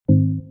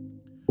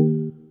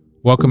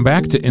Welcome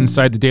back to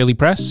Inside the Daily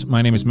Press.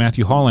 My name is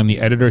Matthew Hall. I'm the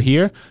editor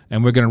here,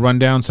 and we're going to run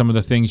down some of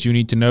the things you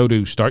need to know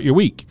to start your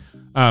week.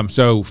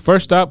 So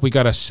first up, we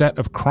got a set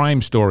of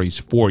crime stories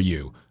for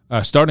you,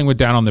 starting with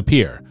down on the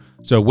pier.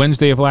 So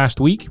Wednesday of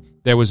last week,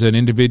 there was an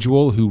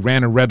individual who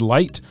ran a red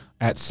light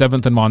at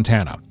 7th and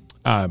Montana.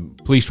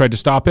 Police tried to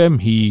stop him.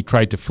 He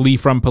tried to flee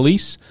from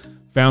police,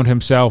 found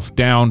himself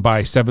down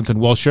by 7th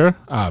and Wilshire.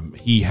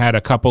 He had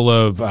a couple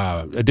of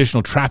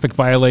additional traffic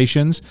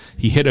violations.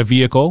 He hit a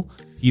vehicle.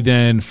 He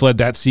then fled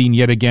that scene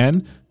yet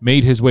again,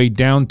 made his way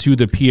down to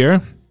the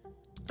pier,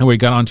 and where he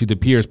got onto the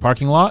pier's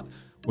parking lot,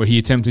 where he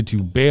attempted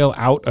to bail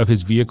out of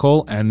his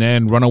vehicle and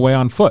then run away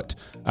on foot.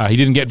 He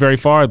didn't get very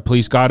far. The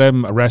police got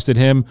him, arrested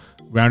him,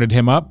 rounded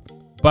him up.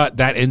 But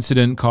that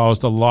incident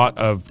caused a lot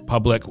of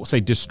public, we'll say,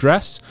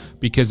 distress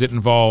because it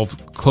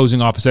involved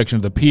closing off a section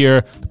of the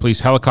pier. The police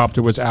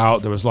helicopter was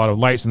out. There was a lot of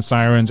lights and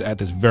sirens at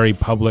this very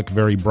public,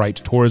 very bright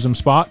tourism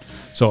spot.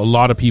 So a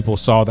lot of people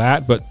saw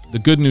that. But the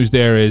good news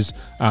there is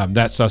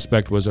that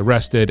suspect was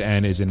arrested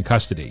and is in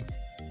custody.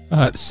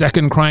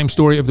 Second crime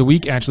story of the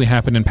week actually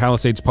happened in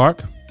Palisades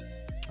Park,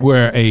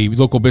 where a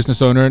local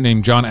business owner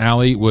named John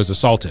Alley was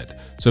assaulted.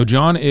 So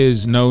John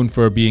is known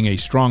for being a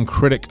strong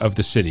critic of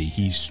the city.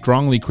 He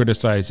strongly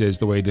criticizes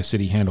the way the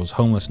city handles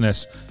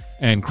homelessness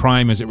and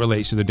crime as it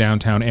relates to the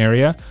downtown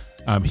area.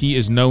 He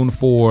is known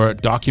for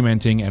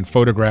documenting and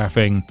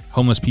photographing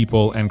homeless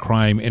people and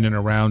crime in and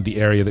around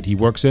the area that he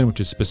works in, which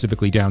is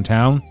specifically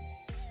downtown.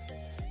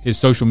 His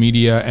social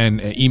media and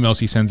emails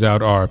he sends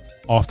out are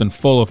often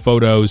full of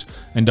photos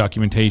and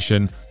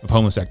documentation of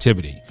homeless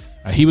activity.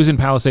 He was in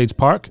Palisades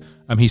Park.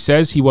 He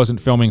says he wasn't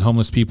filming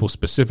homeless people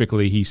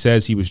specifically. He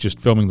says he was just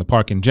filming the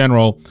park in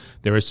general.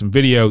 There is some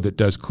video that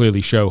does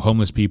clearly show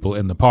homeless people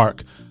in the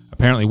park.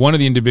 Apparently, one of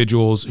the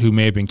individuals who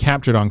may have been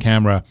captured on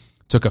camera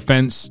took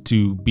offense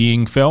to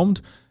being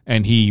filmed,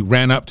 and he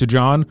ran up to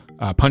John,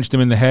 punched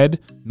him in the head,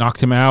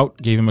 knocked him out,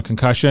 gave him a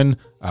concussion,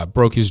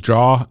 broke his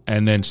jaw,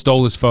 and then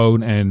stole his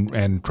phone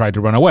and tried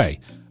to run away.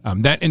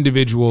 That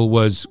individual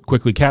was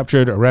quickly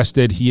captured,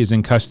 arrested. He is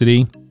in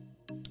custody.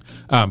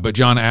 But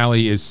John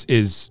Alley is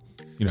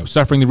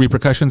suffering the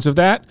repercussions of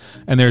that,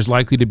 and there's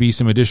likely to be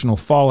some additional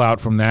fallout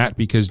from that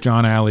because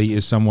John Alley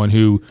is someone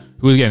who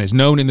again is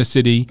known in the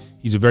city.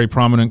 He's a very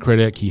prominent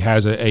critic. He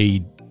has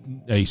a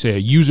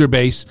user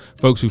base,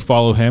 folks who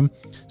follow him.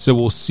 So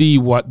we'll see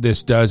what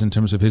this does in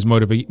terms of his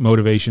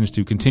motivations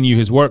to continue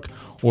his work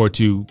or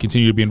to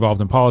continue to be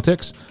involved in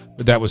politics.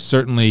 But that was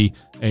certainly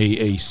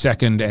a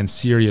second and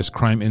serious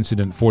crime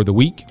incident for the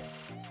week.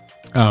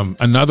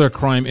 Another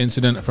crime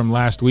incident from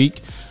last week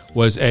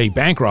was a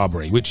bank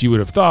robbery, which you would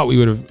have thought we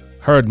would have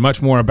heard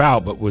much more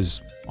about, but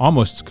was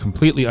almost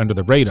completely under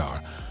the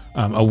radar.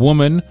 A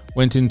woman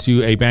went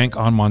into a bank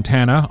on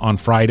Montana on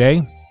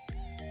Friday.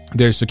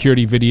 There's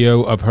security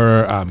video of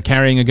her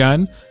carrying a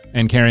gun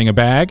and carrying a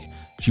bag.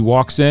 She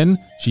walks in,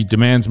 she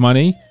demands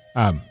money,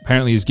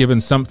 apparently is given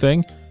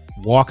something,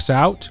 walks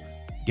out,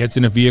 gets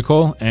in a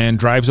vehicle, and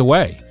drives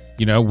away.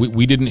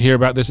 We didn't hear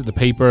about this at the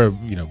paper,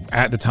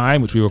 at the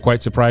time, which we were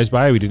quite surprised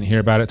by. We didn't hear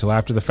about it till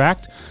after the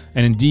fact.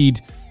 And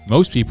indeed,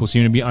 most people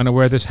seem to be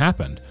unaware this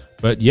happened.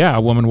 But yeah,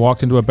 a woman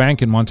walked into a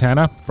bank in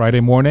Montana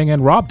Friday morning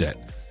and robbed it.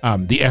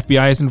 The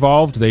FBI is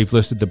involved. They've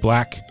listed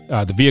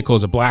the vehicle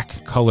as a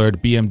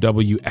black-colored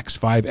BMW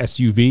X5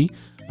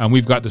 SUV.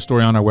 We've got the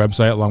story on our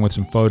website along with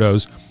some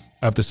photos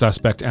of the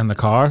suspect and the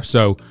car.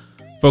 So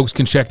folks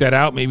can check that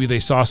out. Maybe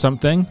they saw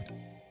something.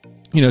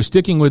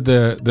 Sticking with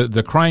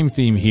the crime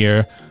theme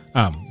here,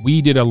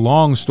 we did a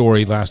long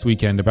story last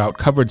weekend about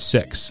Covered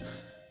 6.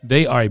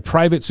 They are a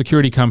private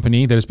security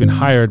company that has been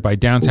hired by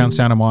downtown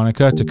Santa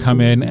Monica to come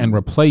in and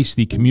replace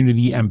the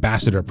Community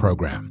Ambassador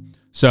program.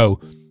 So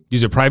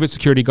these are private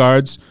security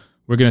guards.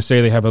 We're going to say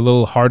they have a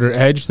little harder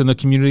edge than the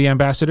community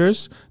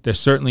ambassadors. They're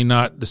certainly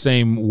not the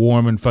same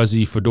warm and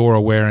fuzzy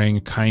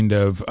fedora-wearing kind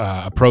of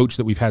approach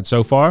that we've had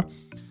so far.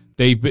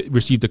 They've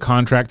received a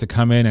contract to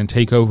come in and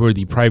take over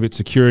the private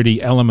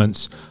security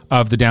elements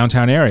of the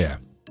downtown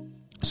area.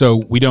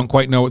 So we don't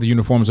quite know what the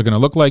uniforms are going to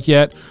look like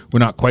yet. We're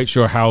not quite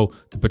sure how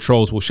the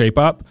patrols will shape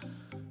up.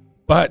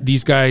 But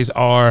these guys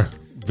are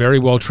very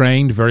well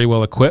trained, very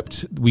well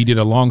equipped. We did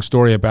a long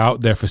story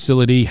about their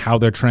facility, how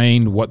they're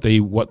trained, what they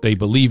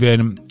believe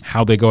in,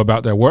 how they go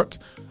about their work.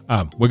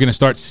 We're going to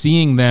start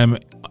seeing them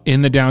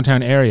in the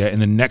downtown area in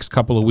the next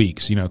couple of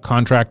weeks.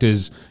 Contract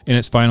is in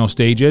its final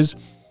stages.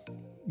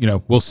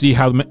 We'll see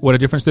what a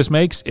difference this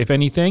makes, if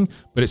anything,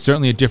 but it's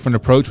certainly a different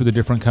approach with a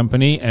different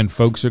company, and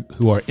folks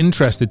who are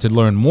interested to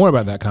learn more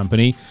about that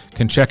company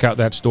can check out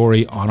that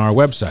story on our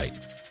website.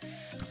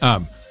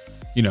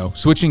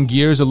 Switching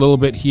gears a little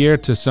bit here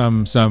to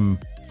some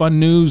fun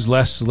news,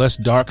 less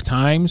dark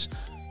times,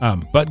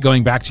 but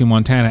going back to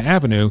Montana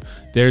Avenue,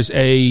 there's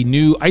a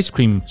new ice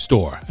cream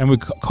store, and we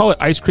call it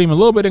ice cream a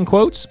little bit in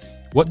quotes.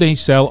 What they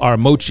sell are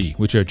mochi,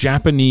 which are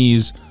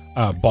Japanese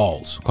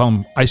balls. Call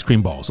them ice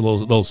cream balls. A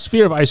little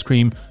sphere of ice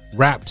cream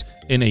wrapped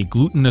in a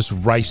glutinous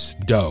rice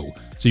dough.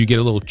 So you get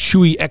a little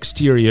chewy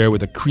exterior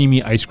with a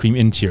creamy ice cream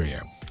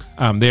interior.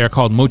 They are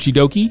called Mochi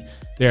Doki.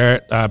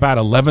 They're about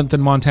 11th in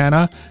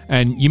Montana,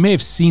 and you may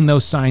have seen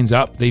those signs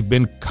up. They've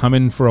been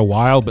coming for a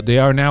while, but they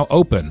are now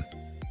open.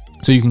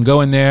 So you can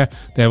go in there.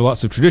 They have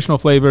lots of traditional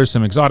flavors,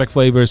 some exotic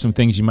flavors, some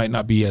things you might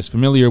not be as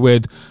familiar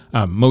with.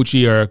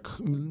 Mochi are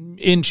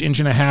inch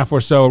and a half or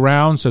so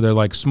around, so they're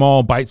like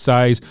small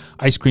bite-sized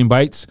ice cream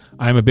bites.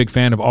 I'm a big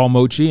fan of all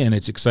mochi, and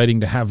it's exciting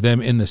to have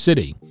them in the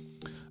city.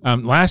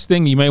 Last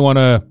thing you may want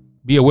to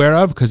be aware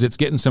of, because it's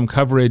getting some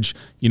coverage.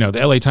 The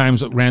LA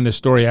Times ran this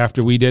story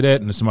after we did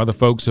it, and some other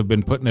folks have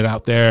been putting it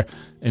out there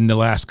in the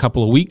last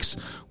couple of weeks,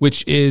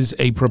 which is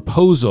a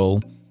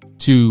proposal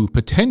to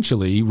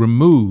potentially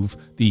remove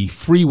the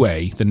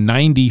freeway, the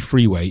 90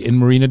 freeway in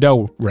Marina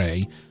del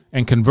Rey,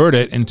 and convert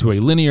it into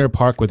a linear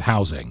park with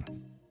housing.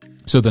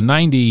 So the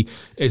 90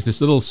 is this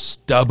little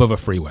stub of a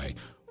freeway.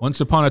 Once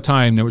upon a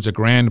time, there was a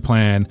grand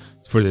plan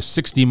for this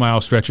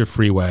 60-mile stretch of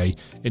freeway.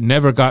 It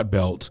never got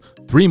built.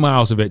 3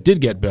 miles of it did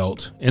get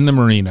built in the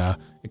marina.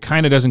 It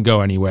kind of doesn't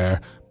go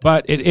anywhere,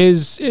 but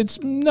it's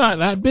not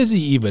that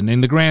busy even. In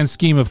the grand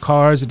scheme of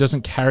cars, it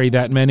doesn't carry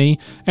that many,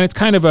 and it's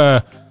kind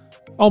of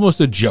almost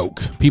a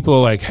joke. People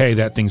are like, hey,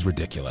 that thing's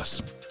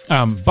ridiculous.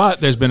 But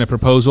there's been a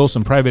proposal.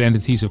 Some private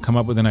entities have come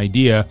up with an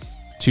idea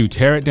to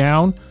tear it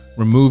down,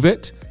 remove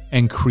it,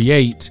 and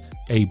create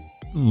a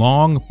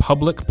long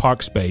public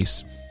park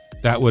space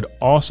that would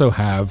also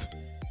have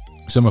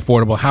some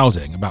affordable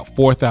housing, about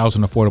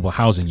 4,000 affordable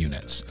housing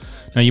units.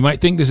 Now, you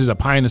might think this is a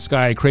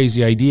pie-in-the-sky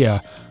crazy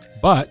idea,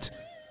 but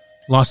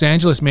Los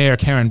Angeles Mayor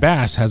Karen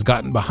Bass has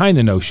gotten behind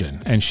the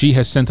notion, and she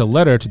has sent a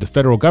letter to the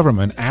federal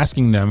government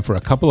asking them for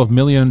a couple of $1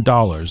 million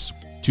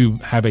to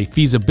have a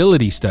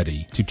feasibility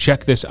study to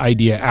check this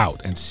idea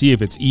out and see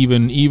if it's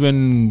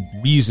even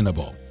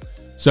reasonable.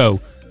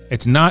 So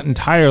it's not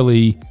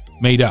entirely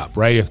made up,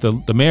 right? If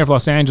the mayor of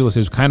Los Angeles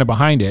is kind of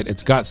behind it,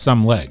 it's got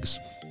some legs.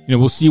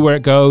 We'll see where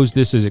it goes.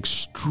 This is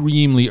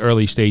extremely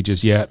early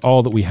stages yet.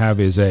 All that we have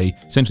is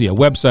essentially a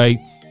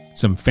website,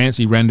 some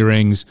fancy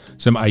renderings,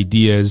 some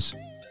ideas.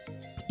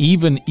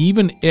 Even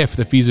if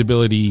the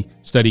feasibility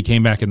study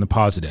came back in the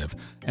positive,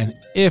 and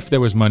if there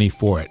was money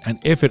for it, and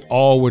if it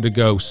all were to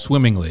go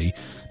swimmingly,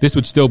 this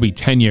would still be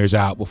 10 years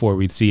out before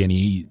we'd see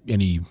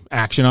any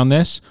action on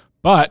this.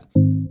 But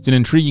it's an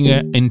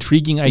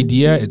intriguing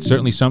idea. It's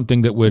certainly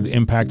something that would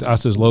impact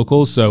us as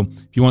locals. So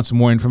if you want some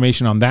more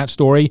information on that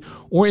story,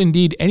 or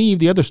indeed any of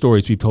the other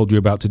stories we've told you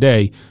about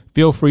today,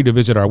 feel free to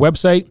visit our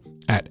website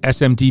at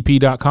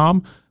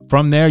smdp.com.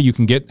 From there, you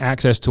can get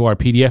access to our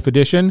PDF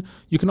edition.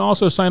 You can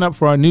also sign up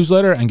for our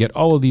newsletter and get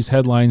all of these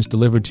headlines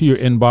delivered to your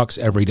inbox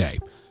every day.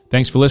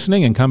 Thanks for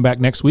listening, and come back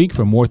next week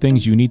for more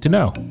things you need to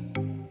know.